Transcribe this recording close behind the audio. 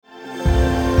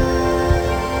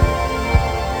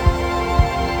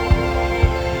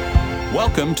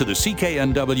Welcome to the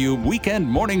CKNW Weekend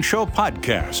Morning Show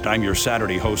podcast. I'm your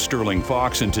Saturday host, Sterling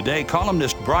Fox, and today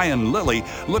columnist Brian Lilley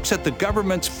looks at the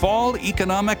government's fall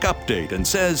economic update and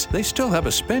says they still have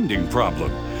a spending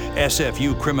problem.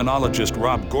 SFU criminologist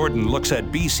Rob Gordon looks at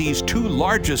BC's two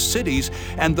largest cities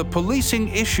and the policing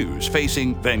issues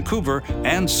facing Vancouver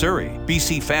and Surrey.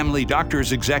 BC Family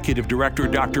Doctors Executive Director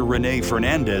Dr. Renee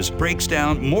Fernandez breaks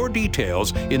down more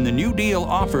details in the new deal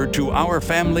offered to our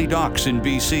family docs in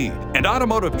BC. And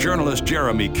automotive journalist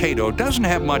Jeremy Cato doesn't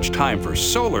have much time for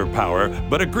solar power,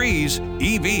 but agrees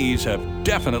EVs have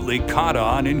definitely caught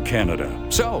on in Canada.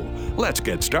 So, let's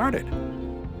get started.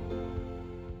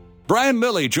 Brian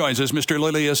Lilley joins us. Mr.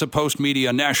 Lilley is a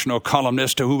Post-Media national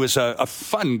columnist who is a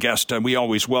fun guest we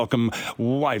always welcome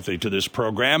widely to this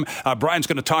program. Brian's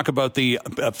going to talk about the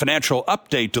financial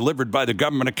update delivered by the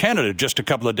Government of Canada just a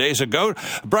couple of days ago.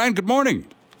 Brian, good morning.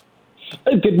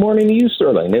 Good morning to you,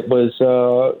 Sterling. It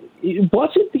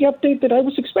wasn't the update that I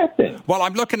was expecting. Well,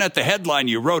 I'm looking at the headline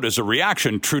you wrote as a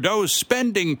reaction. Trudeau's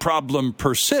spending problem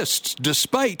persists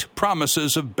despite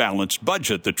promises of balanced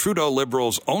budget. The Trudeau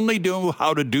Liberals only know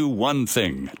how to do one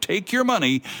thing: take your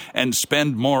money and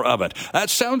spend more of it. That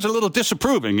sounds a little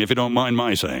disapproving, if you don't mind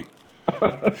my saying.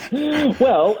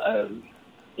 Well,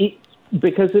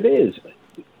 because it is.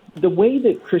 The way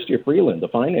that Chrystia Freeland, the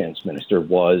finance minister,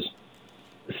 was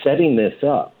setting this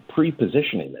up,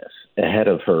 pre-positioning this ahead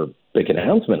of her big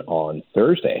announcement on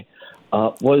Thursday,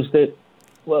 was that,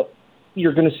 well,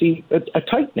 you're going to see a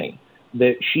tightening,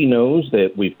 that she knows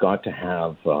that we've got to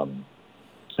have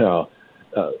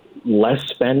less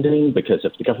spending, because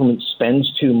if the government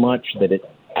spends too much, that it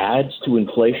adds to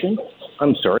inflation.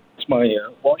 I'm sorry, it's my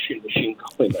washing machine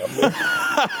going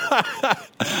off.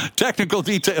 Technical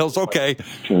details, okay.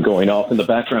 Going off in the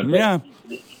background. Yeah.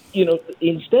 You know,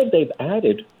 instead they've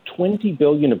added $20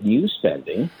 billion of new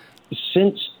spending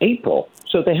since April.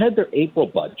 So they had their April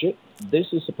budget. This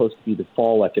is supposed to be the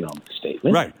fall economic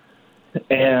statement. Right.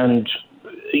 And,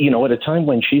 you know, at a time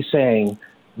when she's saying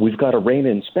we've got to rein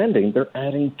in spending, they're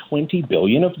adding $20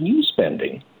 billion of new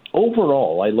spending.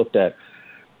 Overall, I looked at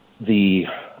the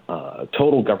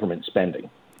total government spending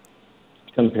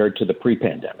compared to the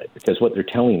pre-pandemic, because what they're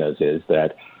telling us is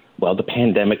that, well, the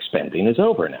pandemic spending is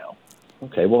over now.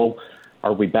 Okay, well,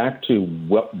 are we back to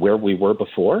where we were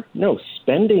before? No,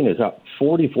 spending is up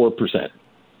 44%.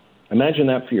 Imagine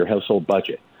that for your household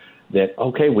budget. That,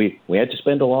 okay, we had to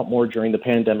spend a lot more during the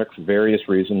pandemic for various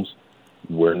reasons.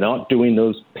 We're not doing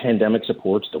those pandemic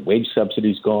supports. The wage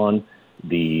subsidy's gone.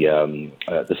 The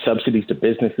subsidies to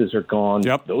businesses are gone.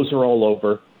 Yep. Those are all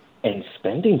over. And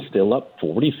spending's still up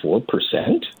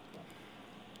 44%?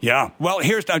 Yeah. Well,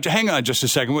 hang on just a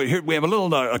second. We have a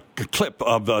little clip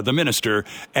of the minister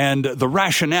and the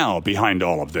rationale behind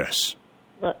all of this.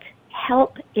 Look,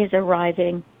 help is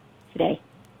arriving today.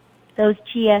 Those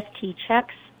GST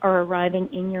checks are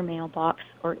arriving in your mailbox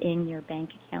or in your bank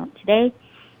account today.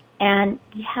 And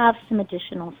we have some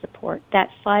additional support. That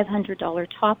 $500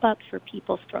 top-up for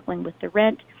people struggling with the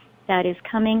rent, that is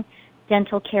coming.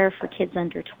 Dental care for kids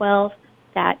under 12,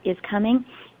 that is coming.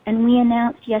 And we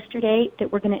announced yesterday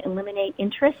that we're going to eliminate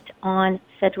interest on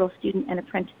federal student and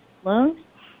apprentice loans,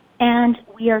 and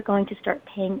we are going to start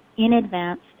paying in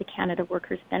advance the Canada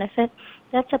Workers Benefit.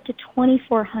 That's up to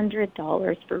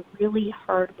 $2,400 for really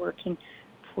hardworking,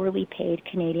 poorly paid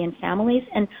Canadian families.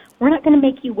 And we're not going to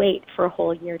make you wait for a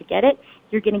whole year to get it.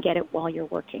 You're going to get it while you're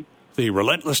working. The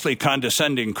relentlessly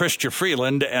condescending Chrystia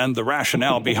Freeland and the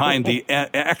rationale behind the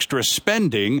extra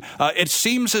spending. It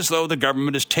seems as though the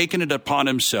government has taken it upon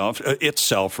itself,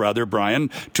 Brian,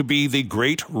 to be the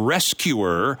great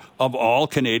rescuer of all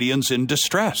Canadians in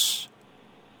distress.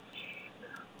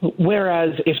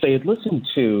 Whereas if they had listened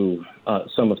to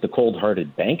some of the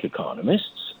cold-hearted bank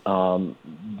economists,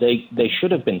 they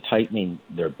should have been tightening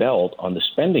their belt on the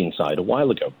spending side a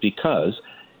while ago, because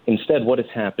instead, what has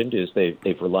happened is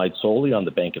they've relied solely on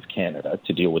the Bank of Canada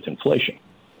to deal with inflation.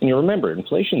 And you remember,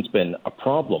 inflation's been a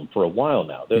problem for a while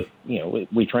now.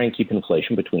 We try and keep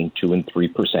inflation between 2% and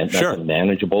 3%. That's Sure. a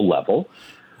manageable level.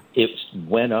 It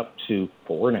went up to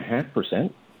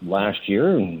 4.5% last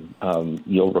year. And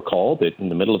you'll recall that in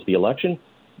the middle of the election,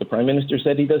 the Prime Minister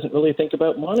said he doesn't really think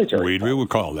about monetary We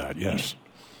recall that, yes.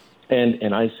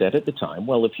 And I said at the time,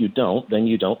 well, if you don't, then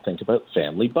you don't think about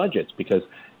family budgets, because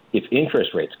if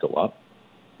interest rates go up,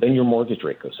 then your mortgage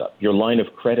rate goes up. Your line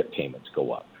of credit payments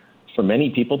go up. For many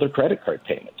people, their credit card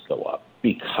payments go up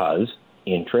because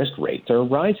interest rates are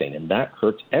rising, and that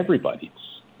hurts everybody.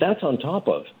 That's on top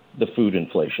of the food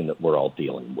inflation that we're all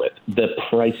dealing with, the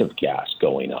price of gas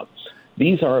going up.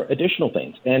 These are additional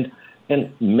things. And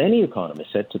many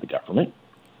economists said to the government,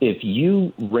 if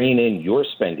you rein in your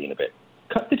spending a bit,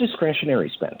 cut the discretionary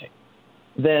spending.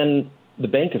 Then the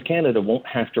Bank of Canada won't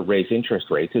have to raise interest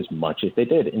rates as much as they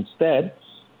did. Instead,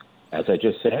 as I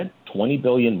just said, $20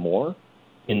 billion more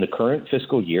in the current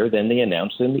fiscal year than they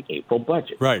announced in the April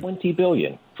budget. Right. $20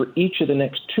 billion for each of the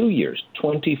next 2 years,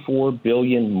 $24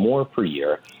 billion more per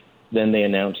year than they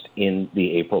announced in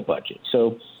the April budget.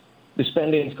 So the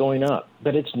spending is going up,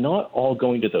 but it's not all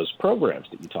going to those programs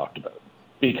that you talked about,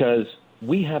 because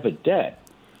we have a debt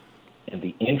and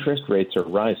the interest rates are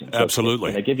rising. So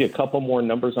Absolutely. Can I give you a couple more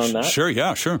numbers on that? Sure,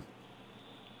 yeah, sure.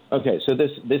 Okay, so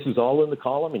this is all in the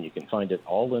column, and you can find it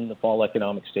all in the fall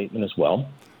economic statement as well.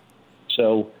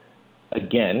 So,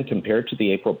 again, compared to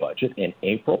the April budget, in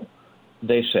April,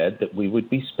 they said that we would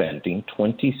be spending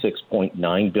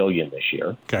 $26.9 billion this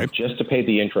year just to pay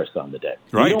the interest on the debt.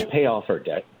 Right. We don't pay off our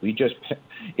debt. We just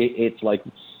it's like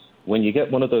when you get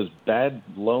one of those bad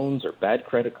loans or bad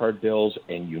credit card bills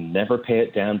and you never pay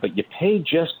it down, but you pay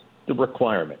just the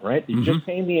requirement, right? You're just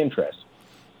paying the interest.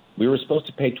 We were supposed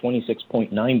to pay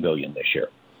 $26.9 billion this year.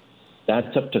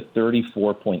 That's up to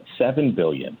 $34.7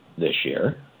 billion this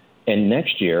year. And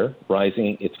next year,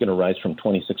 it's going to rise from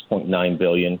 $26.9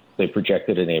 billion, they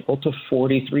projected in April, to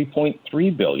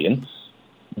 $43.3 billion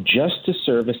just to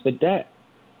service the debt.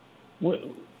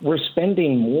 We're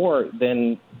spending more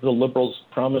than the Liberals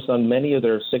promised on many of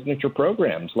their signature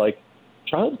programs, like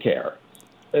childcare.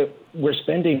 We're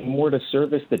spending more to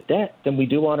service the debt than we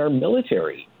do on our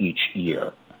military each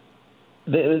year.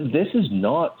 This is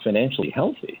not financially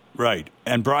healthy. Right.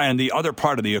 And, Brian, the other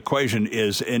part of the equation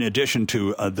is, in addition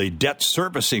to the debt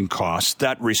servicing costs,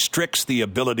 that restricts the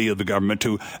ability of the government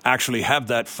to actually have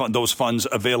those funds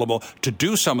available to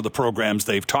do some of the programs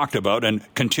they've talked about and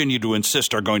continue to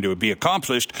insist are going to be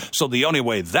accomplished. So the only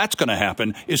way that's going to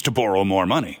happen is to borrow more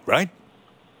money, right?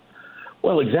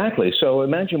 Well, exactly. So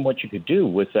imagine what you could do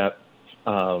with that.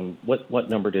 What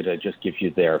number did I just give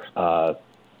you there?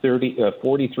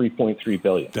 $43.3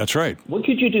 billion. That's right. What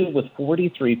could you do with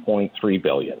 $43.3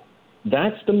 billion?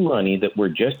 That's the money that we're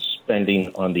just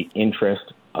spending on the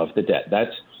interest of the debt.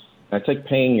 That's like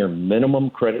paying your minimum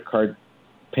credit card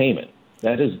payment.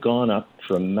 That has gone up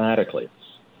dramatically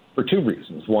for two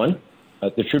reasons. One,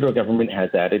 the Trudeau government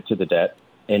has added to the debt,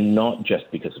 and not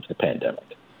just because of the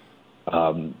pandemic.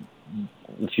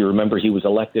 If you remember, he was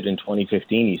elected in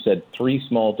 2015. He said 3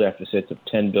 small deficits of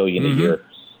 $10 billion a year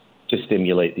to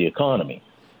stimulate the economy.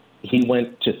 He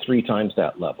went to 3 times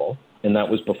that level, and that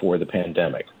was before the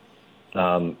pandemic.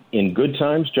 In good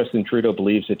times, Justin Trudeau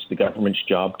believes it's the government's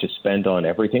job to spend on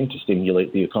everything to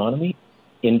stimulate the economy.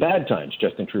 In bad times,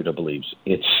 Justin Trudeau believes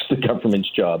it's the government's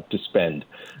job to spend.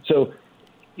 So,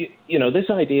 this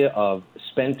idea of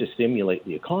spend to stimulate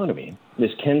the economy,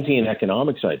 this Keynesian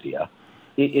economics idea,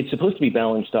 it's supposed to be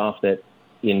balanced off that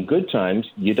in good times,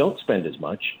 you don't spend as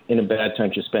much, and in bad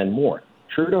times, you spend more.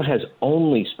 Trudeau has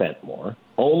only spent more,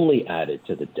 only added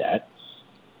to the debt,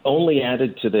 only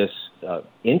added to this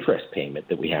interest payment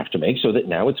that we have to make, so that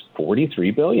now it's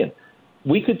 $43 billion.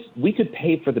 We could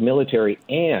pay for the military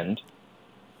and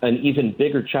an even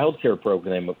bigger childcare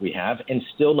program that we have, and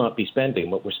still not be spending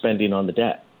what we're spending on the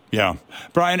debt. Yeah.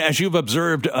 Brian, as you've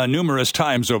observed numerous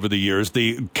times over the years,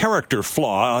 the character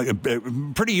flaw,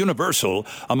 pretty universal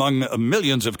among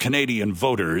millions of Canadian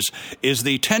voters, is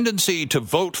the tendency to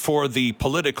vote for the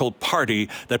political party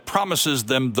that promises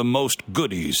them the most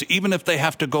goodies, even if they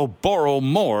have to go borrow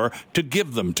more to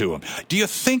give them to them. Do you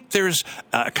think there's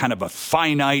kind of a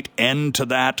finite end to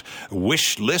that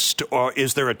wish list, or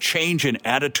is there a change in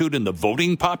attitude in the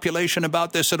voting population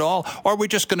about this at all, or are we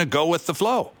just going to go with the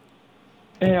flow?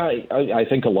 Yeah, I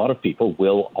think a lot of people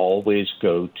will always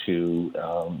go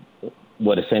to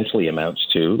what essentially amounts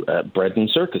to bread and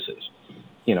circuses.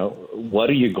 What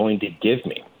are you going to give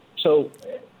me? So,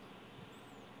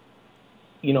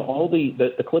 all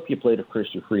the clip you played of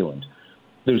Chrystia Freeland,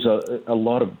 there's a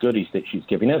lot of goodies that she's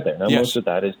giving out there. Now, most of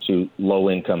that is to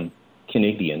low-income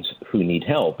Canadians who need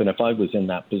help. And if I was in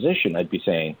that position, I'd be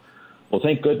saying, well,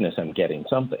 thank goodness I'm getting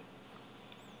something.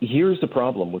 Here's the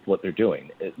problem with what they're doing.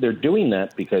 They're doing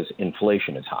that because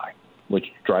inflation is high, which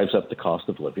drives up the cost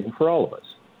of living for all of us.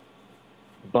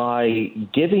 By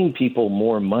giving people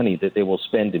more money that they will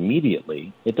spend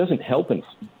immediately, it doesn't help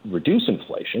reduce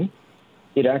inflation.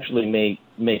 It actually may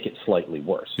make it slightly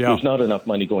worse. Yeah. There's not enough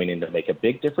money going in to make a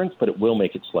big difference, but it will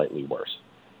make it slightly worse.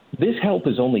 This help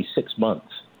is only 6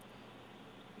 months.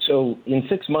 So in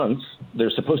 6 months, they're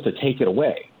supposed to take it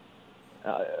away.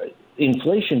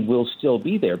 Inflation will still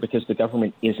be there because the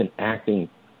government isn't acting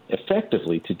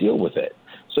effectively to deal with it.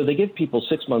 So they give people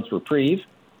 6 months reprieve.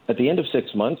 At the end of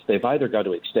 6 months, they've either got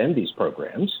to extend these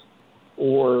programs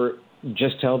or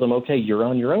just tell them, okay, you're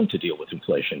on your own to deal with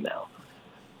inflation now.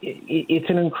 it's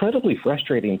an incredibly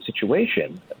frustrating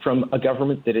situation from a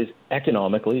government that is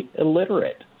economically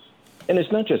illiterate. And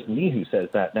it's not just me who says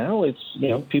that now. It's,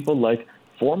 people like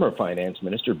former Finance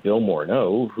Minister Bill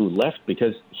Morneau, who left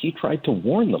because he tried to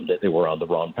warn them that they were on the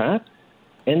wrong path,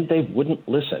 and they wouldn't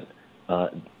listen.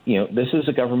 This is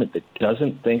a government that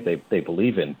doesn't think they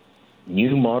believe in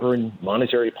new modern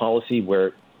monetary policy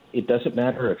where it doesn't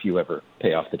matter if you ever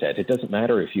pay off the debt. It doesn't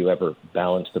matter if you ever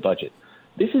balance the budget.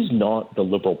 This is not the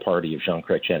Liberal Party of Jean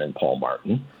Chrétien and Paul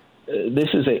Martin. This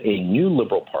is a new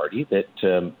Liberal Party that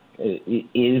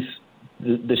is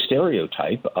the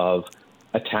stereotype of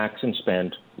a tax and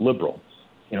spend Liberal.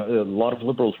 A lot of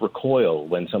Liberals recoil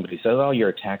when somebody says, "Oh, you're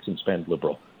a tax and spend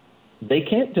Liberal." They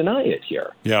can't deny it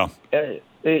here. Yeah.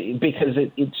 Because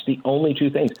it's the only two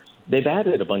things. They've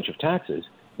added a bunch of taxes.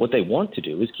 What they want to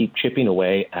do is keep chipping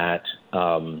away at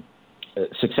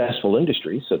successful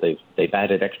industries. So they've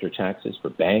added extra taxes for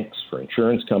banks, for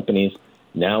insurance companies.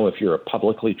 Now, if you're a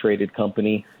publicly traded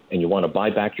company and you want to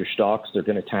buy back your stocks, they're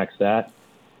going to tax that.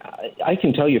 I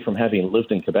can tell you from having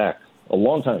lived in Quebec a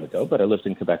long time ago, but I lived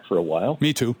in Quebec for a while.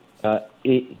 Me too.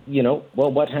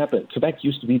 What happened? Quebec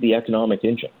used to be the economic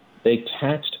engine. They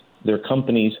taxed their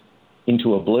companies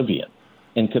into oblivion.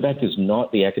 And Quebec is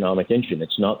not the economic engine.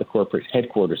 It's not the corporate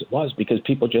headquarters it was, because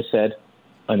people just said,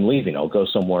 "I'm leaving. I'll go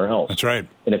somewhere else." That's right.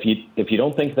 And if you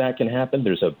don't think that can happen,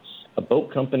 there's a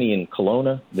boat company in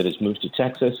Kelowna that has moved to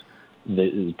Texas.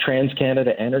 The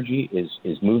TransCanada Energy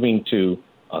is moving to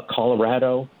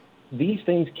Colorado. These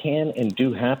things can and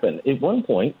do happen. At one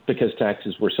point, because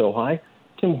taxes were so high,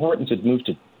 Tim Hortons had moved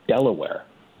to Delaware.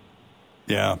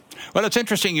 Yeah. Well, it's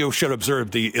interesting you should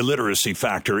observe the illiteracy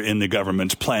factor in the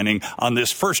government's planning on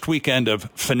this first weekend of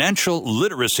Financial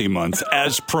Literacy Month,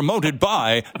 as promoted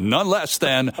by none less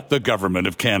than the Government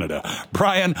of Canada.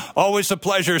 Brian, always a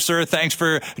pleasure, sir. Thanks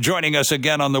for joining us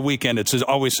again on the weekend. It's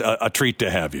always a treat to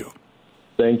have you.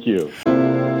 Thank you.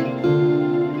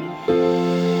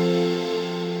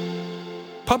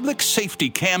 Public safety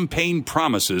campaign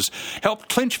promises helped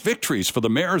clinch victories for the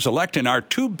mayors-elect in our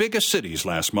two biggest cities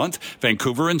last month,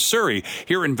 Vancouver and Surrey.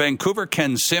 Here in Vancouver,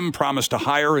 Ken Sim promised to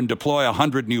hire and deploy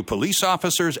 100 new police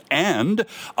officers and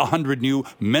 100 new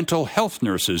mental health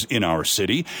nurses in our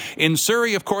city. In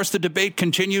Surrey, of course, the debate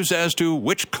continues as to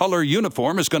which color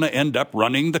uniform is going to end up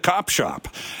running the cop shop.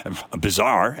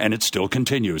 Bizarre, and it still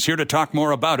continues. Here to talk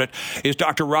more about it is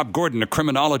Dr. Rob Gordon, a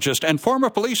criminologist and former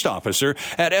police officer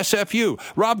at SFU.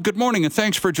 Rob, good morning, and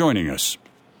thanks for joining us.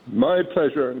 My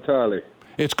pleasure entirely.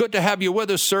 It's good to have you with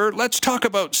us, sir. Let's talk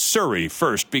about Surrey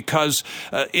first, because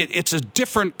it's a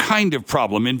different kind of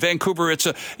problem. In Vancouver,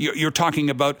 you're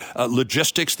talking about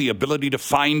logistics, the ability to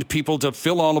find people to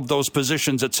fill all of those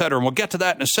positions, et cetera. And we'll get to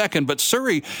that in a second. But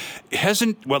Surrey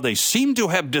they seem to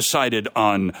have decided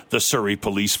on the Surrey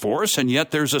police force, and yet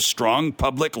there's a strong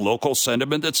public local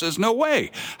sentiment that says, no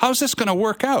way. How's this going to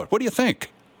work out? What do you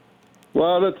think?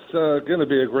 Well, it's going to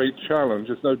be a great challenge.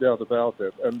 There's no doubt about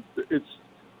it. And it's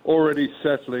already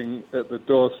settling at the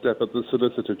doorstep of the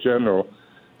Solicitor General,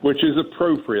 which is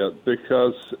appropriate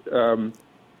because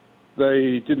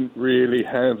they didn't really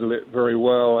handle it very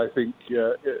well, I think,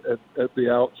 at the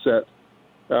outset.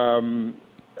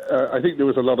 I think there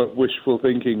was a lot of wishful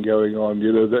thinking going on,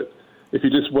 that if you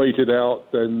just wait it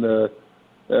out, then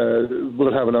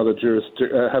we'll have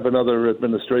another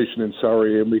administration in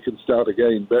Surrey and we can start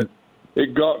again. But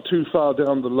it got too far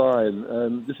down the line,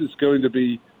 and this is going to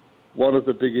be one of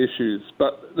the big issues.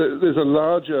 But there's a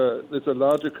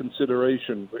larger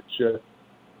consideration,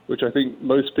 which I think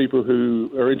most people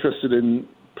who are interested in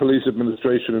police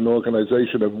administration and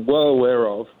organisation are well aware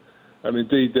of. And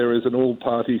indeed, there is an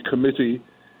all-party committee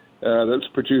that's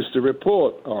produced a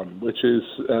report on, which is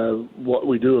what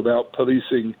we do about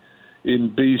policing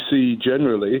in BC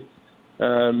generally.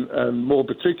 And more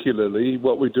particularly,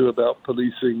 what we do about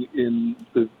policing in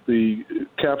the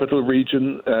capital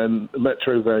region and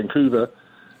Metro Vancouver,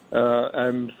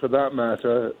 and for that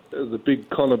matter, the big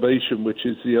conurbation, which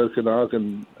is the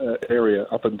Okanagan area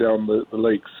up and down the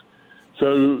lakes.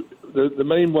 So the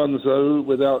main ones, though,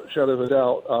 without shadow of a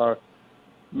doubt, are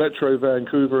Metro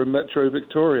Vancouver and Metro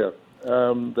Victoria.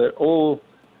 They're all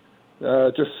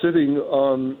just sitting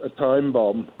on a time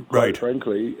bomb, quite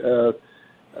frankly.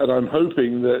 And I'm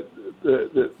hoping that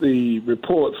the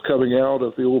reports coming out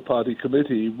of the all-party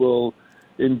committee will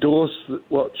endorse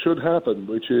what should happen,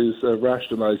 which is a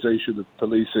rationalization of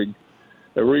policing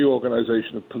a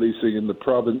reorganization of policing in the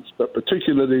province, but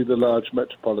particularly the large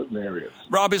metropolitan areas.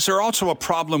 Rob, is there also a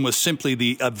problem with simply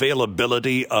the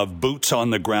availability of boots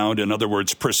on the ground? In other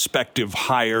words, prospective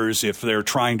hires, if they're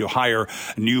trying to hire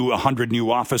 100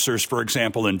 new officers, for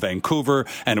example, in Vancouver,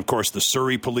 and of course the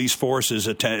Surrey Police Force is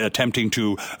attempting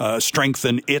to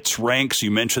strengthen its ranks.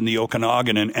 You mentioned the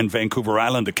Okanagan and Vancouver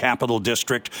Island, the capital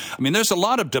district. I mean, there's a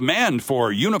lot of demand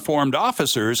for uniformed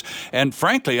officers, and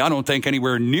frankly, I don't think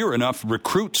anywhere near enough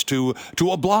recruits to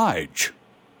oblige.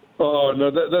 Oh,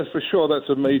 no, that's for sure. That's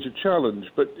a major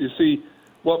challenge. But you see,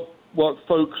 what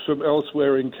folks from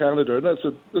elsewhere in Canada, and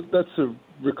that's a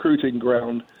recruiting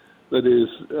ground that is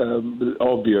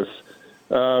obvious.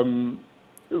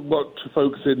 What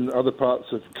folks in other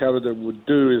parts of Canada would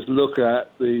do is look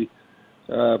at the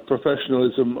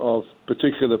professionalism of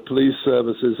particular police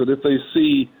services, and if they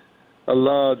see a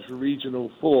large regional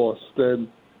force, then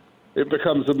it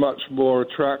becomes a much more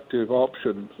attractive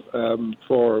option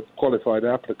for qualified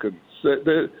applicants.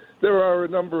 There are a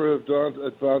number of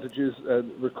advantages,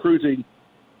 and recruiting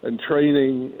and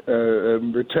training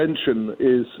and retention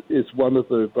is one of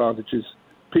the advantages.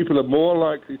 People are more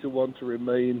likely to want to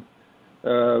remain,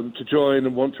 to join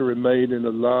and want to remain in a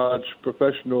large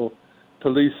professional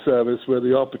police service where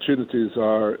the opportunities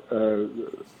are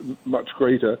much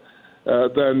greater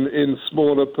than in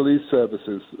smaller police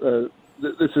services.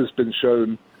 This has been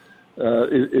shown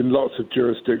in lots of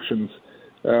jurisdictions.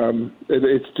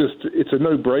 It's a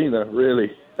no-brainer,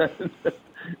 really.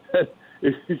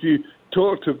 If you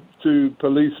talk to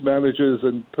police managers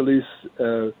and police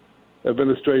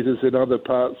administrators in other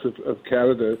parts of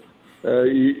Canada,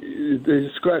 they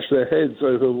scratch their heads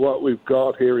over what we've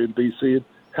got here in BC and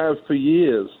have for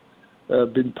years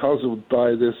been puzzled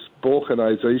by this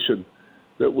balkanization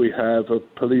that we have of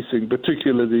policing,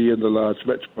 particularly in the large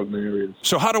metropolitan areas.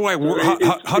 So how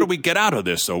do we get out of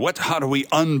this, though? How do we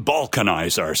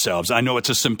un-Balkanize ourselves? I know it's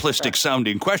a simplistic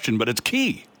sounding question, but it's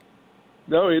key.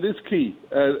 No, it is key.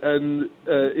 And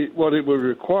what it will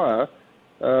require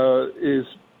is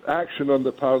action on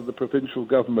the part of the provincial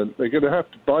government. They're going to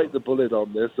have to bite the bullet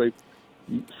on this. They've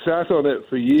sat on it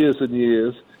for years and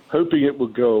years, hoping it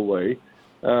would go away,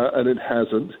 and it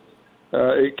hasn't.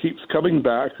 It keeps coming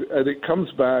back, and it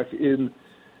comes back in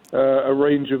a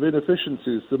range of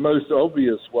inefficiencies. The most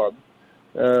obvious one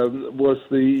was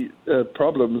the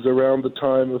problems around the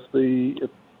time of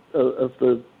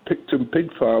the Picton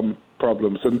pig farm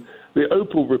problems, and the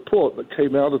Opal report that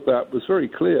came out of that was very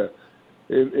clear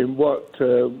in what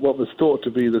was thought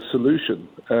to be the solution.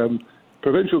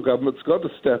 Provincial government's got to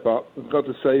step up and got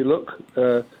to say, look,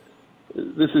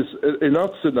 this is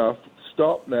enough's enough.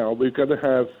 Stop now. We're going to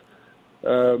have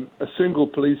a single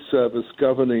police service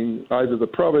governing either the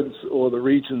province or the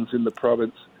regions in the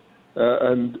province,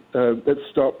 and let's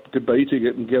stop debating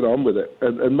it and get on with it.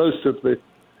 And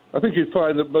I think you'd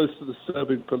find that most of the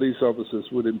serving police officers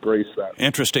would embrace that.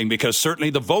 Interesting, because certainly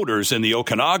the voters in the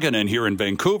Okanagan and here in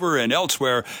Vancouver and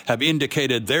elsewhere have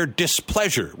indicated their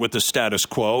displeasure with the status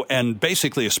quo, and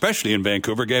basically, especially in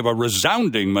Vancouver, gave a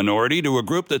resounding minority to a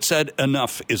group that said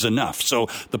enough is enough. So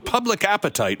the public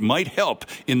appetite might help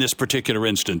in this particular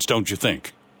instance, don't you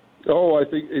think? Oh, I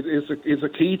think it is a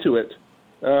key to it.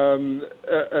 And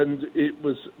it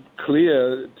was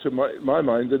clear to my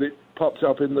mind that it popped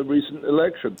up in the recent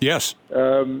election. Yes.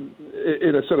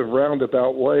 In a sort of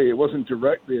roundabout way. It wasn't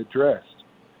directly addressed.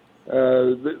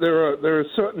 There are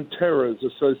certain terrors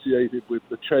associated with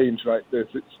the change like this.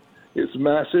 It's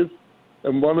massive,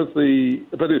 and but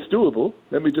it's doable.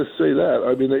 Let me just say that.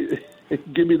 I mean,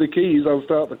 give me the keys, I'll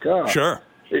start the car. Sure.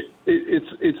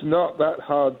 It's not that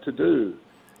hard to do,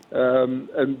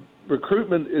 and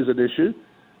recruitment is an issue.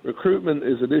 Recruitment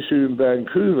is an issue in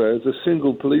Vancouver as a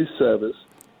single police service.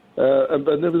 And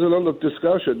there was a lot of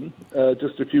discussion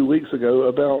just a few weeks ago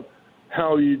about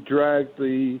how you drag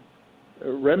the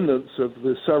remnants of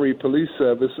the Surrey Police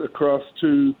Service across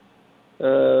to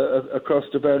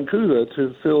Vancouver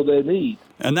to fill their need.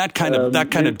 And that kind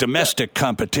of domestic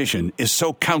competition is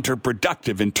so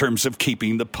counterproductive in terms of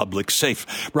keeping the public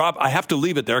safe. Rob, I have to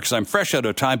leave it there because I'm fresh out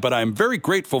of time, but I'm very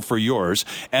grateful for yours,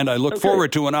 and I look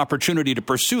forward to an opportunity to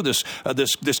pursue this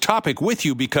topic with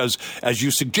you because, as you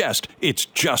suggest, it's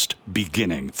just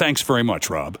beginning. Thanks very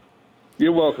much, Rob.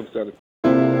 You're welcome, Stanley.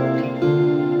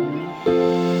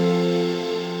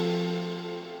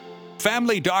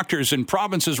 Family doctors in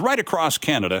provinces right across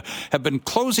Canada have been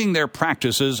closing their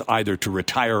practices either to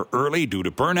retire early due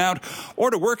to burnout or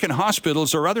to work in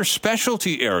hospitals or other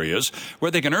specialty areas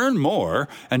where they can earn more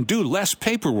and do less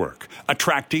paperwork.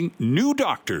 Attracting new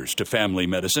doctors to family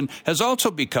medicine has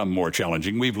also become more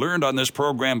challenging. We've learned on this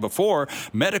program before,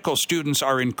 medical students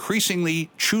are increasingly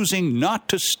choosing not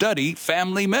to study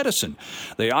family medicine.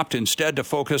 They opt instead to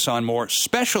focus on more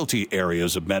specialty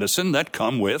areas of medicine that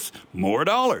come with more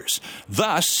dollars.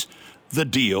 Thus, the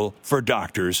deal for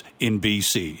doctors in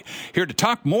BC. Here to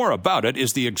talk more about it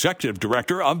is the Executive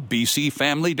Director of BC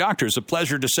Family Doctors. A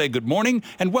pleasure to say good morning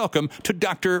and welcome to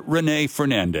Dr. Renee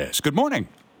Fernandez. Good morning.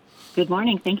 Good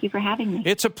morning. Thank you for having me.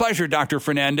 It's a pleasure, Dr.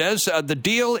 Fernandez. The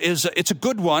deal is, it's a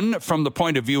good one from the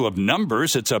point of view of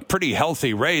numbers. It's a pretty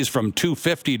healthy raise from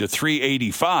 $250 to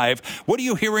 $385. What are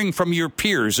you hearing from your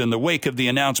peers in the wake of the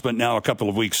announcement now a couple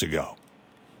of weeks ago?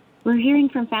 We're hearing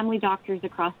from family doctors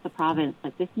across the province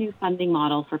that this new funding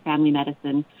model for family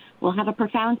medicine will have a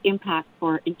profound impact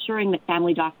for ensuring that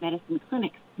family doc medicine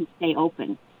clinics can stay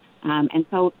open. And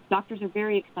so doctors are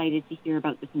very excited to hear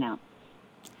about this announcement.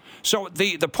 So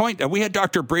the point, we had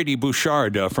Dr. Brady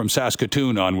Bouchard from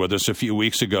Saskatoon on with us a few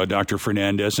weeks ago, Dr.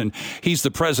 Fernandez, and he's the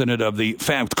president of the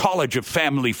College of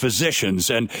Family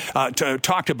Physicians, and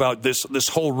talked about this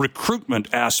whole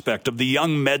recruitment aspect of the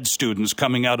young med students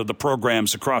coming out of the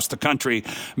programs across the country,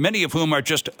 many of whom are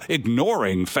just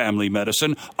ignoring family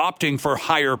medicine, opting for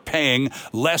higher paying,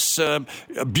 less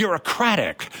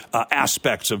bureaucratic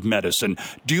aspects of medicine.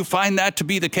 Do you find that to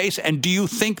be the case, and do you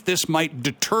think this might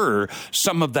deter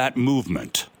some of that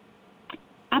movement?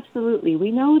 Absolutely. We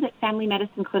know that family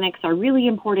medicine clinics are really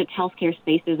important healthcare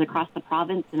spaces across the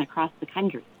province and across the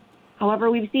country. However,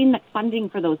 we've seen that funding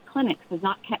for those clinics has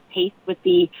not kept pace with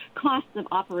the costs of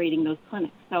operating those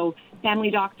clinics. So family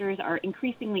doctors are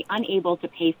increasingly unable to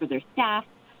pay for their staff,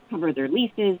 cover their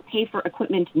leases, pay for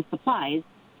equipment and supplies.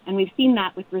 And we've seen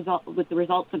that with the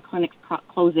results of clinics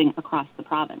closing across the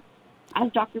province. As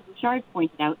Dr. Bouchard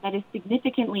pointed out, that is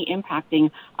significantly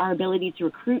impacting our ability to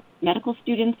recruit medical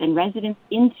students and residents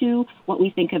into what we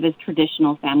think of as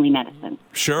traditional family medicine.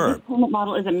 Sure. This payment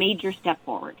model is a major step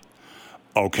forward.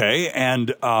 Okay,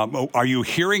 and are you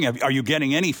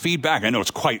getting any feedback? I know it's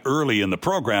quite early in the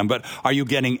program, but are you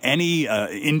getting any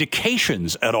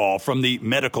indications at all from the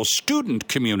medical student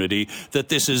community that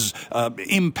this is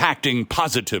impacting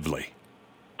positively?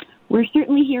 We're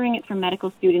certainly hearing it from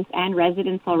medical students and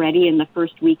residents already in the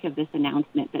first week of this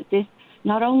announcement, that this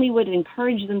not only would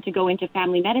encourage them to go into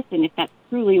family medicine if that's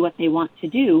truly what they want to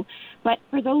do, but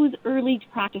for those early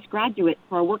practice graduates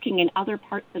who are working in other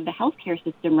parts of the healthcare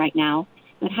system right now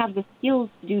that have the skills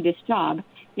to do this job,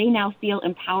 they now feel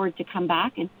empowered to come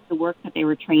back and do the work that they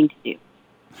were trained to do.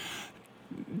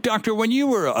 Doctor, when you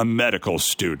were a medical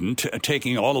student,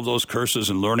 taking all of those courses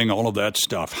and learning all of that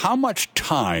stuff, how much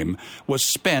time was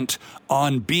spent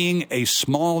on being a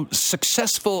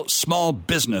successful small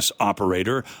business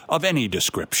operator of any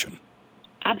description?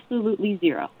 Absolutely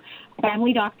zero.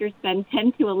 Family doctors spend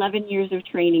 10 to 11 years of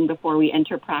training before we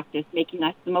enter practice, making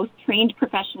us the most trained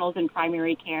professionals in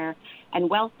primary care and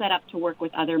well set up to work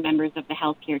with other members of the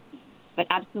healthcare team. But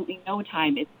absolutely no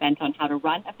time is spent on how to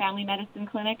run a family medicine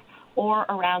clinic or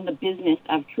around the business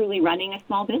of truly running a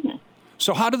small business.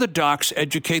 So how do the docs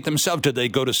educate themselves? Do they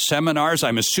go to seminars?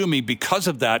 I'm assuming because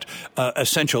of that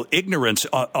essential ignorance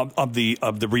of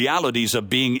the realities of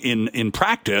being in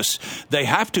practice, they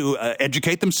have to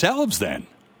educate themselves then.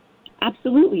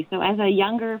 Absolutely. So as a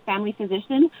younger family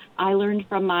physician, I learned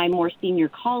from my more senior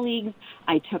colleagues.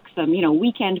 I took some,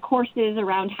 weekend courses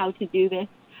around how to do this.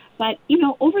 But,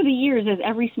 over the years, as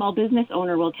every small business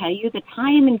owner will tell you, the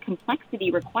time and complexity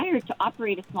required to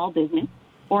operate a small business,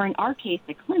 or in our case,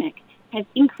 a clinic, has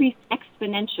increased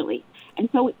exponentially. And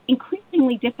so it's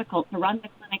increasingly difficult to run the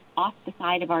clinic off the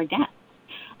side of our desks.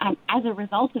 As a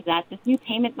result of that, this new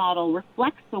payment model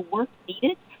reflects the work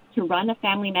needed to run a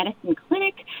family medicine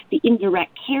clinic, the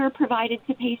indirect care provided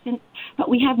to patients, but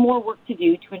we have more work to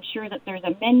do to ensure that there's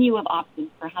a menu of options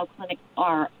for how clinics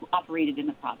are operated in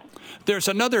the province. There's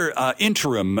another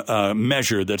interim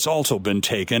measure that's also been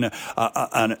taken,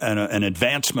 an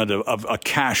advancement of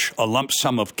a lump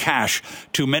sum of cash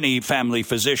to many family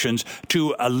physicians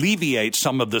to alleviate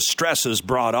some of the stresses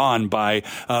brought on by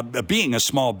being a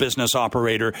small business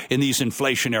operator in these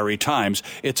inflationary times.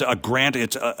 It's a grant,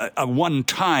 it's a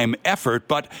one-time effort,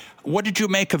 but what did you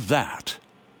make of that?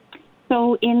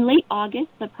 So in late August,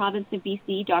 the province of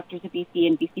BC, Doctors of BC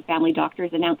and BC Family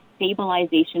Doctors announced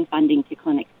stabilization funding to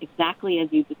clinics, exactly as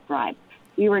you described.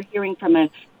 We were hearing from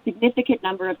a significant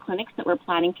number of clinics that we're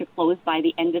planning to close by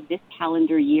the end of this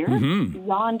calendar year,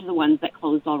 beyond the ones that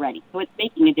closed already. So it's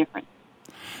making a difference.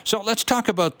 So let's talk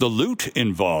about the loot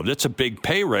involved. It's a big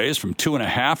pay raise from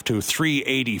 $2.5 to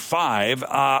 $3.85.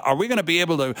 Are we going to be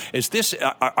able to?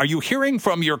 Are you hearing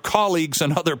from your colleagues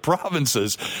in other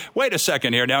provinces? Wait a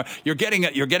second here. Now you're getting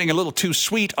a little too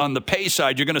sweet on the pay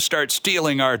side. You're going to start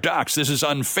stealing our ducks. This is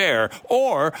unfair.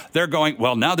 Or they're going,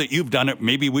 well, now that you've done it,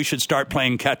 maybe we should start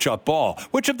playing catch up ball.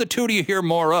 Which of the two do you hear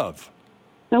more of?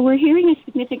 So we're hearing a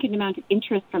significant amount of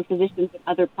interest from physicians in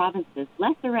other provinces,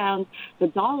 less around the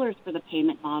dollars for the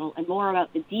payment model and more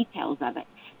about the details of it.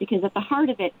 Because at the heart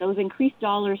of it, those increased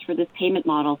dollars for this payment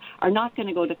model are not going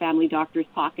to go to family doctors'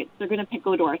 pockets. They're going to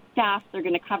go to our staff, they're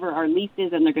going to cover our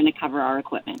leases, and they're going to cover our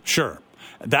equipment. Sure.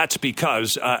 That's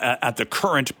because at the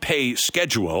current pay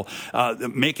schedule,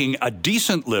 making a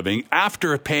decent living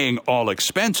after paying all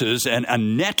expenses and a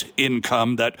net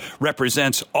income that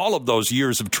represents all of those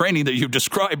years of training that you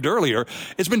described earlier,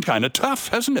 it's been kind of tough,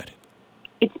 hasn't it?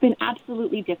 It's been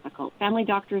absolutely difficult. Family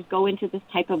doctors go into this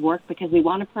type of work because we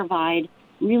want to provide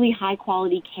really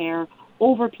high-quality care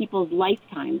over people's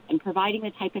lifetimes, and providing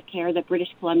the type of care that British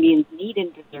Columbians need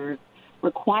and deserve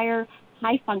require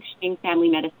high-functioning family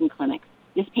medicine clinics.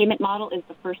 This payment model is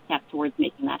the first step towards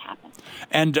making that happen.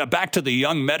 And back to the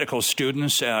young medical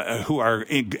students who are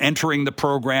entering the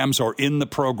programs or in the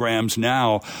programs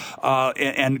now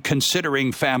and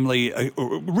considering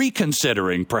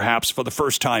reconsidering perhaps for the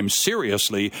first time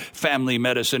seriously family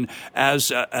medicine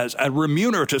as a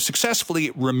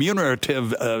successfully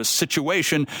remunerative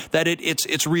situation, that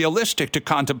it's realistic to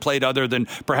contemplate other than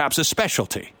perhaps a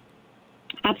specialty.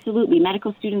 Absolutely.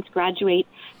 Medical students graduate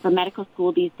from medical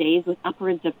school these days with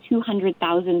upwards of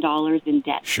 $200,000 in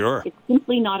debt. Sure. It's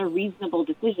simply not a reasonable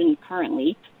decision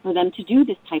currently for them to do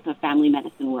this type of family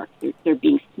medicine work. They're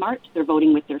being smart, they're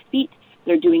voting with their feet,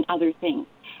 they're doing other things.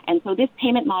 And so this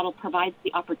payment model provides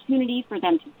the opportunity for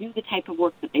them to do the type of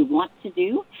work that they want to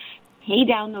do, pay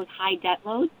down those high debt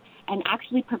loads, and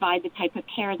actually provide the type of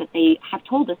care that they have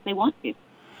told us they want to.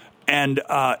 And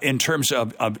in terms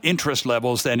of interest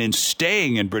levels then in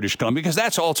staying in British Columbia, because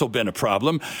that's also been a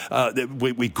problem.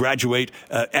 We graduate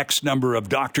X number of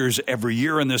doctors every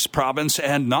year in this province,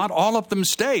 and not all of them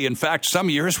stay. In fact, some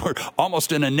years we're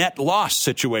almost in a net loss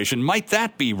situation. Might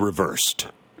that be reversed?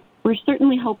 We're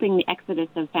certainly hoping the exodus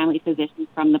of family physicians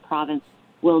from the province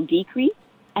will decrease.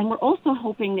 And we're also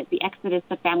hoping that the exodus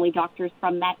of family doctors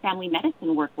from that family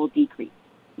medicine work will decrease.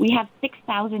 We have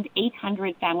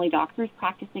 6,800 family doctors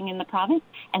practicing in the province,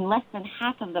 and less than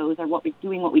half of those are what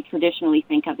we traditionally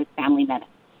think of as family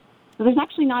medicine. So there's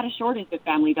actually not a shortage of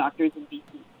family doctors in BC.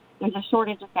 There's a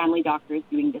shortage of family doctors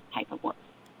doing this type of work.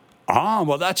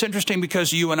 Well, that's interesting,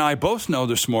 because you and I both know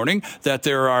this morning that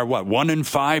there are, 1 in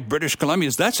 5 British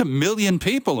Columbians. That's 1 million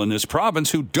people in this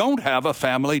province who don't have a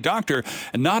family doctor,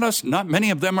 and not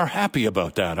many of them are happy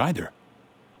about that either.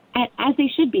 As they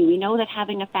should be. We know that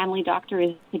having a family doctor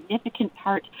is a significant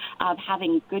part of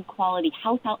having good quality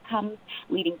health outcomes,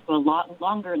 leading to a lot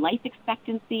longer life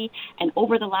expectancy. And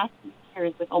over the last few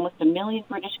years, with almost 1 million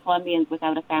British Columbians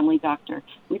without a family doctor,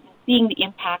 we've been seeing the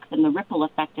impacts and the ripple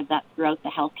effect of that throughout the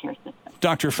healthcare system.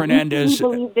 Dr. Fernandez, we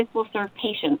believe this will serve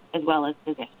patients as well as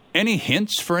physicians. Any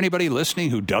hints for anybody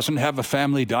listening who doesn't have a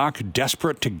family doc,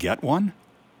 desperate to get one?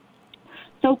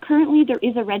 So currently there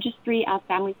is a registry of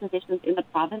family physicians in the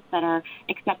province that are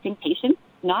accepting patients,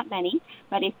 not many,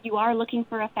 but if you are looking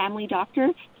for a family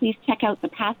doctor, please check out the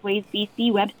Pathways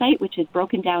BC website, which is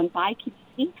broken down by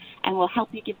community, and will help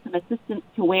you give some assistance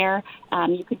to where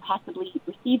you could possibly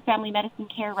receive family medicine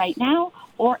care right now,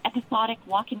 or episodic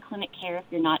walk-in clinic care if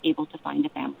you're not able to find a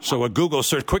family doctor. So a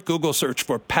quick Google search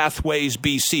for Pathways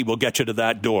BC will get you to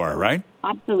that door, right?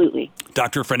 Absolutely.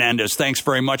 Dr. Fernandez, thanks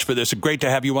very much for this. Great to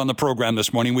have you on the program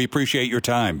this morning. We appreciate your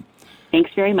time.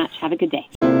 Thanks very much. Have a good day.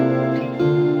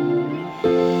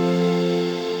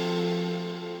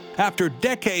 After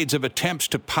decades of attempts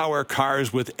to power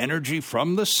cars with energy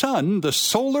from the sun, the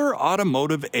solar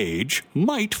automotive age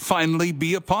might finally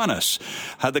be upon us.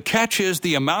 The catch is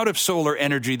the amount of solar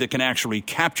energy that can actually be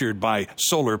captured by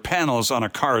solar panels on a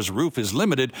car's roof is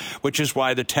limited, which is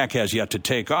why the tech has yet to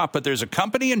take off. But there's a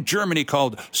company in Germany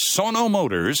called Sono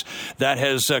Motors that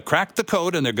has cracked the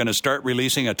code, and they're going to start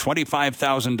releasing a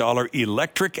 $25,000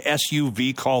 electric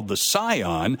SUV called the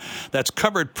Scion that's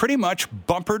covered pretty much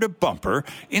bumper to bumper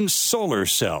in solar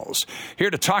cells. Here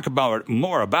to talk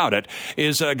more about it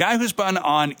is a guy who's been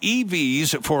on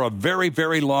EVs for a very,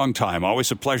 very long time.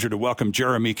 Always a pleasure to welcome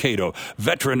Jeremy Cato,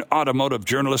 veteran automotive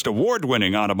journalist,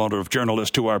 award-winning automotive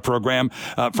journalist, to our program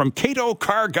from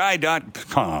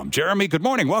CatoCarGuy.com. Jeremy, good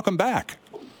morning. Welcome back.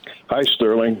 Hi,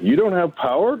 Sterling. You don't have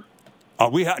power?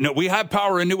 We have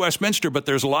power in New Westminster, but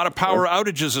there's a lot of power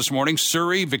outages this morning.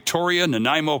 Surrey, Victoria,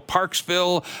 Nanaimo,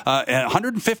 Parksville, and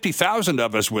 150,000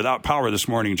 of us without power this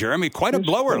morning, Jeremy. Quite a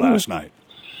blower last night.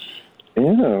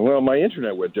 Yeah, well, my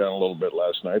internet went down a little bit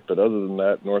last night, but other than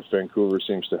that, North Vancouver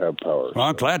seems to have power. Well,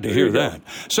 I'm glad to hear that.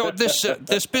 So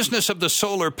this business of the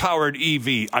solar-powered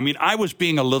EV, I mean, I was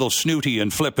being a little snooty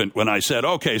and flippant when I said,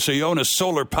 okay, so you own a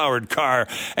solar-powered car,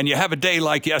 and you have a day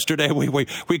like yesterday,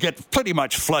 we get pretty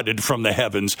much flooded from the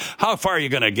heavens. How far are you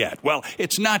going to get? Well,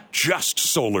 it's not just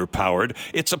solar-powered.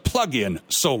 It's a plug-in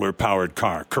solar-powered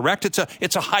car, correct? It's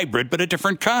a hybrid, but a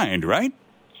different kind, right?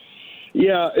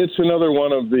 Yeah, it's another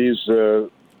one of these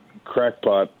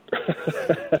crackpot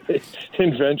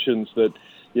inventions that,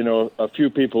 a few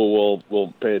people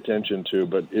will pay attention to.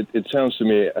 But it sounds to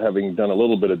me, having done a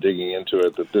little bit of digging into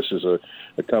it, that this is a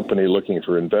company looking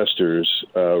for investors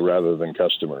rather than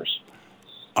customers.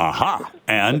 Aha.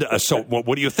 And so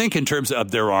what do you think in terms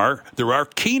of there are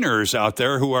keeners out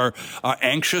there who are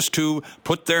anxious to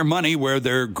put their money where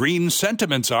their green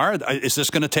sentiments are? Is this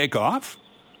going to take off?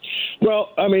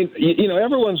 Well, I mean,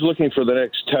 everyone's looking for the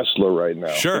next Tesla right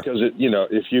now. Sure. Because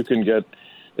if you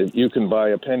can buy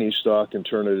a penny stock and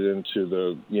turn it into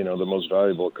the most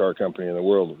valuable car company in the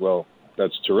world, well,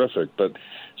 that's terrific. But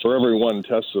for every one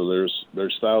Tesla,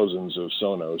 there's thousands of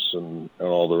Sonos and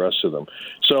all the rest of them.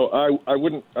 So I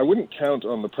wouldn't count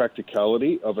on the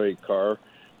practicality of a car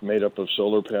made up of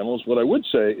solar panels. What I would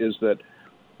say is that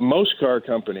most car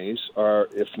companies are,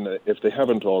 if they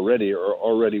haven't already, are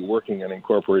already working on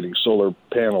incorporating solar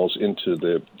panels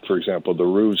into for example, the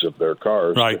roofs of their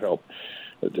cars, right, to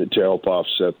help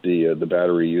offset the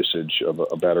battery usage of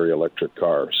a battery electric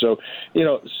car. So,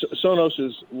 Sonos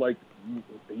is like,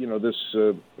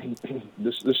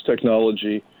 this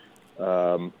technology.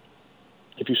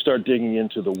 If you start digging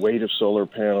into the weight of solar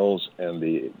panels and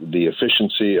the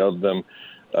efficiency of them,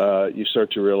 you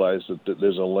start to realize that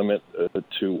there's a limit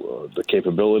to the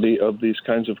capability of these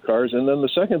kinds of cars. And then the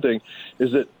second thing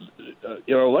is that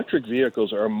electric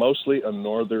vehicles are mostly a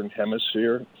northern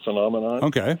hemisphere phenomenon.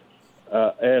 Okay.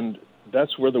 And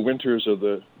that's where the winters are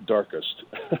the darkest.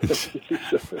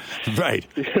 Right.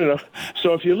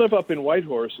 So if you live up in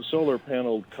Whitehorse, a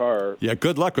solar-paneled car... Yeah,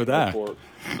 good luck with that.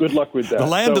 Good luck with that. The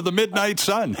land of the midnight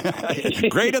sun.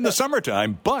 Great in the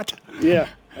summertime, but... Yeah,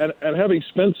 and having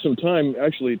spent some time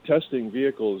actually testing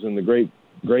vehicles in the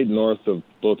great north of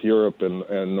both Europe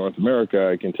and North America,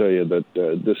 I can tell you that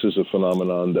this is a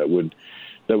phenomenon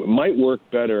that might work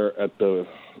better at the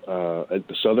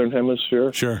southern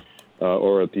hemisphere. Sure.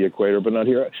 Or at the equator, but not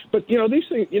here. But, these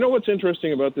things, what's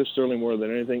interesting about this, Sterling, more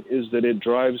than anything, is that it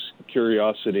drives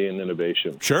curiosity and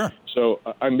innovation. Sure. So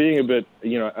I'm being a bit,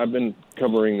 I've been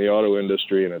covering the auto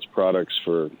industry and its products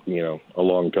for, a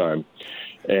long time.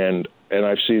 And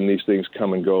I've seen these things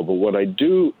come and go. But what I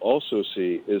do also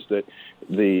see is that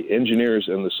the engineers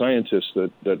and the scientists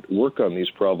that work on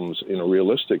these problems in a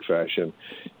realistic fashion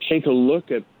take a look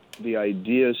at the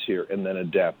ideas here and then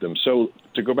adapt them. So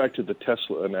to go back to the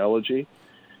Tesla analogy,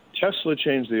 Tesla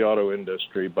changed the auto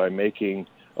industry by making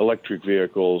electric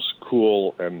vehicles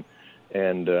cool and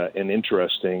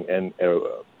interesting. And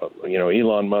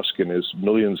Elon Musk and his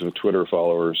millions of Twitter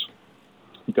followers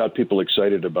got people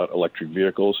excited about electric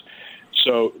vehicles.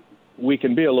 So we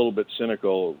can be a little bit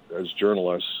cynical as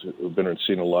journalists who've been and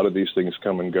seen a lot of these things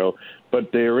come and go,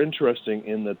 but they are interesting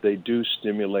in that they do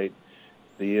stimulate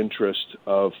the interest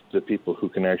of the people who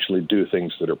can actually do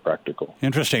things that are practical.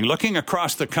 Interesting. Looking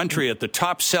across the country at the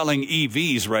top-selling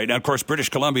EVs right now, of course, British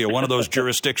Columbia, one of those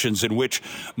jurisdictions in which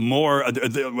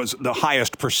was the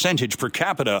highest percentage per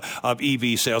capita of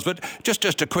EV sales. But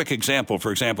just a quick example,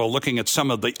 for example, looking at some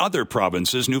of the other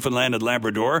provinces, Newfoundland and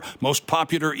Labrador, most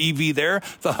popular EV there,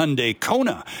 the Hyundai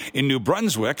Kona. In New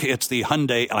Brunswick, it's the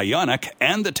Hyundai Ioniq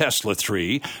and the Tesla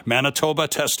 3. Manitoba,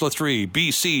 Tesla 3.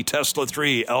 BC, Tesla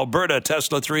 3. Alberta,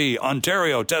 Tesla 3,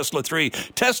 Ontario, Tesla 3.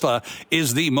 Tesla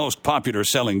is the most popular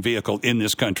selling vehicle in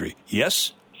this country.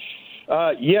 Yes?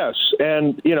 Yes.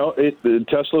 And,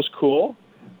 Tesla's cool.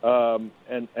 And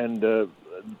the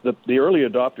early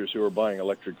adopters who are buying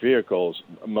electric vehicles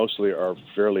mostly are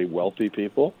fairly wealthy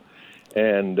people.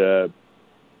 And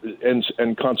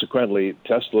consequently,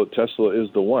 Tesla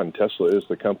is the one. Tesla is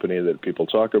the company that people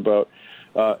talk about.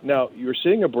 Now, you're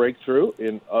seeing a breakthrough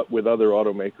with other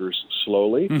automakers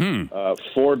slowly.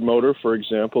 Mm-hmm. Ford Motor, for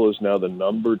example, is now the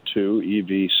number 2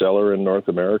 EV seller in North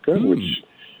America, which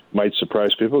might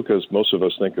surprise people because most of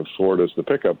us think of Ford as the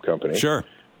pickup company. Sure.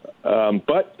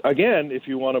 But, again, if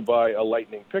you want to buy a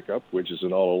Lightning pickup, which is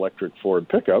an all-electric Ford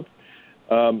pickup,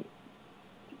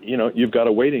 you've got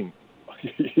a waiting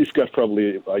you've got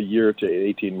probably a year to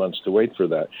 18 months to wait for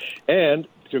that. And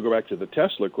to go back to the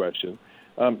Tesla question,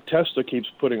 Tesla keeps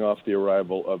putting off the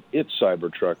arrival of its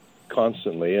Cybertruck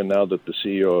constantly, and now that the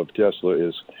CEO of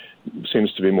Tesla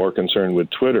seems to be more concerned with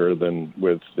Twitter than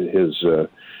with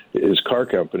his car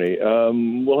company,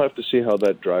 we'll have to see how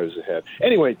that drives ahead.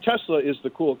 Anyway, Tesla is the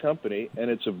cool company,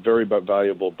 and it's a very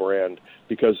valuable brand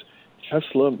because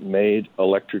Tesla made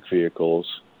electric vehicles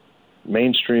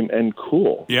mainstream and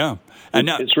cool. Yeah. And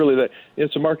now, it's really that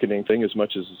it's a marketing thing as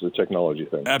much as it's a technology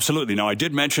thing. Absolutely. Now, I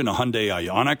did mention a Hyundai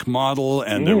Ioniq model,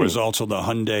 and there was also the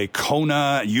Hyundai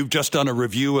Kona. You've just done a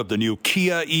review of the new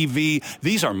Kia EV.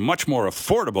 These are much more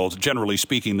affordable, generally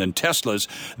speaking, than Teslas.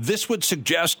 This would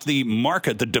suggest the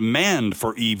market, the demand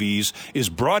for EVs is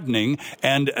broadening,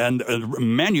 and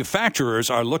manufacturers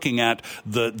are looking at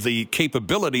the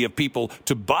capability of people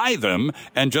to buy them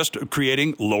and just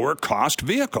creating lower cost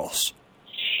vehicles.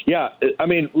 Yeah, I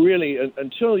mean, really,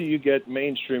 until you get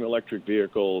mainstream electric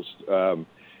vehicles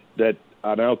that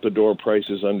on out-the-door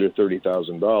prices under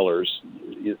 $30,000,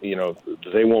 you know,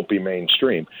 they won't be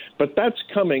mainstream. But that's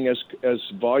coming as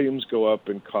volumes go up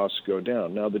and costs go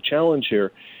down. Now, the challenge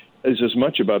here is as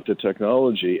much about the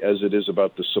technology as it is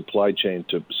about the supply chain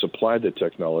to supply the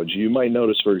technology. You might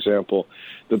notice, for example,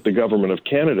 that the government of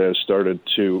Canada has started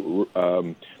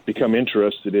to become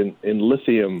interested in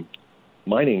lithium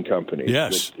mining companies.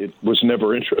 Yes. That it was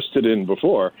never interested in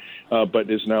before, but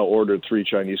is now ordered 3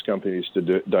 Chinese companies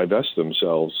to divest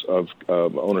themselves of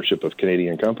ownership of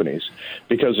Canadian companies,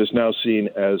 because it's now seen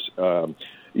as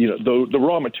the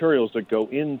raw materials that go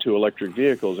into electric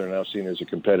vehicles are now seen as a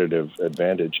competitive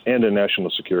advantage and a national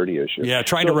security issue. Yeah,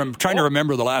 trying to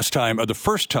remember the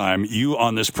first time you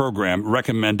on this program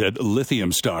recommended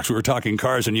lithium stocks. We were talking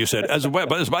cars, and you said,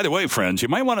 by the way, friends, you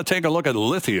might want to take a look at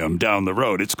lithium down the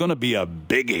road. It's going to be a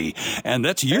biggie, and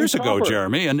that's years ago,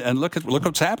 Jeremy. And look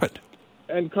what's happened.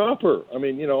 And copper. I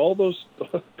mean, all those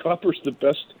copper's the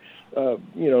best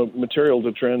material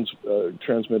to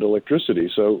transmit electricity.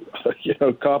 So,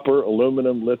 copper,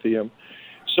 aluminum, lithium.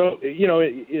 So,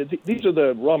 these are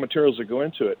the raw materials that go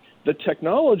into it. The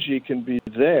technology can be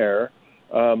there.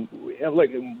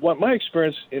 Like what my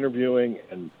experience interviewing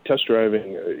and test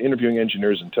driving, interviewing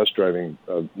engineers and test driving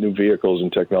new vehicles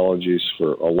and technologies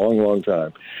for a long, long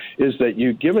time, is that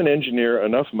you give an engineer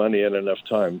enough money and enough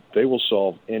time, they will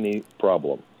solve any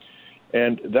problem.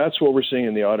 And that's what we're seeing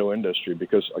in the auto industry,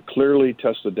 because clearly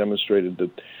Tesla demonstrated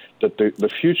that the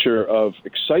future of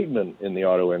excitement in the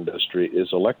auto industry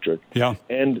is electric. Yeah.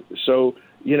 And so,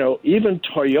 even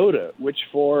Toyota, which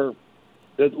for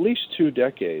at least 2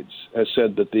 decades has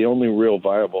said that the only real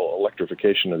viable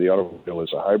electrification of the automobile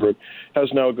is a hybrid,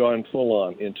 has now gone full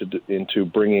on into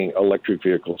bringing electric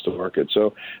vehicles to market.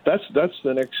 So that's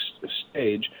the next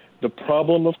stage. The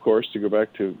problem, of course, to go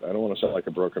back to, I don't want to sound like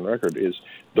a broken record, is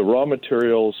the raw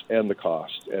materials and the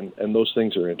cost, and those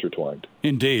things are intertwined.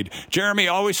 Indeed. Jeremy,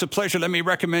 always a pleasure. Let me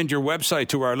recommend your website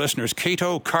to our listeners,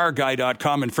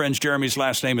 CatoCarGuy.com. And friends, Jeremy's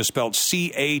last name is spelled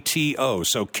C-A-T-O,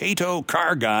 so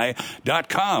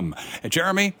CatoCarGuy.com.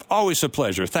 Jeremy, always a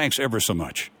pleasure. Thanks ever so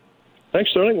much.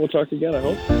 Thanks, Sterling. We'll talk again, I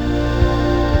hope.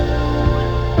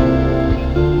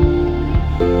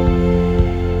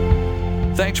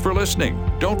 Thanks for listening.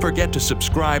 Don't forget to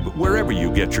subscribe wherever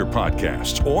you get your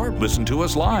podcasts, or listen to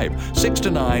us live, 6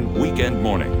 to 9 weekend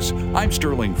mornings. I'm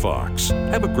Sterling Fox.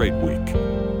 Have a great week.